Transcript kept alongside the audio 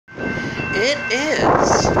It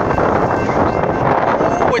is.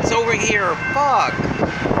 Oh, it's over here. Fuck.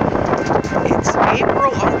 It's April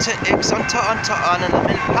unto X unto on, and I'm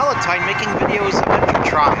in Palatine making videos of METRA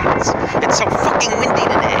Trains. It's so fucking windy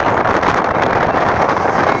today. Oh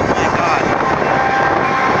my god.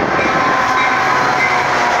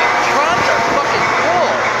 Trons are fucking cool.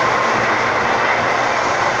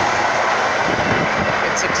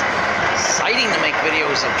 It's exciting to make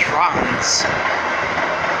videos of Trons.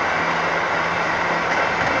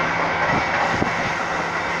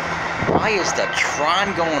 Why is the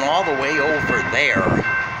Tron going all the way over there?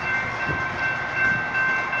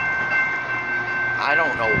 I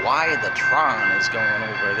don't know why the Tron is going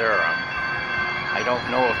over there. I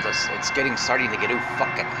don't know if it's starting to get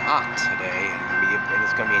fucking hot today. And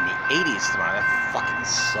it's going to be in the 80s tomorrow. That fucking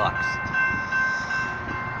sucks.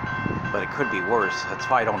 But it could be worse. That's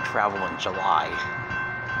why I don't travel in July.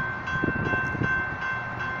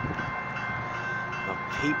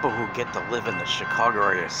 People who get to live in the Chicago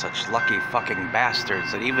area are such lucky fucking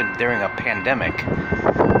bastards that even during a pandemic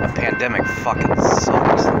fucking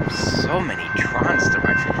sucks. There's so many Trons to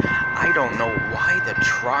ride. I don't know why the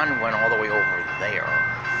Tron went all the way over there.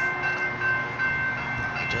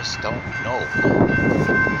 I just don't know.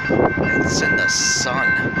 It's in the sun.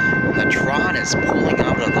 The Tron is pulling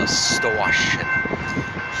out of the station.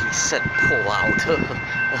 He said pull out.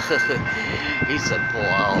 He said pull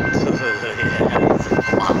out. Yeah, he said pull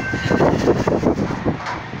out.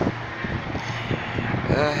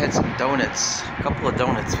 I had some donuts, a couple of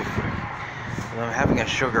donuts before. I'm having a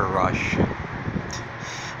sugar rush.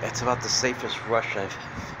 It's about the safest rush I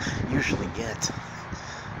usually get.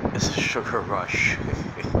 It's a sugar rush. You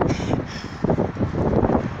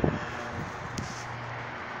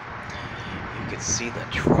can see the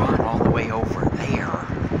Tron all the way over there.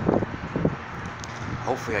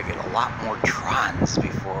 Hopefully I get a lot more Trons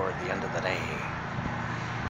before the end of the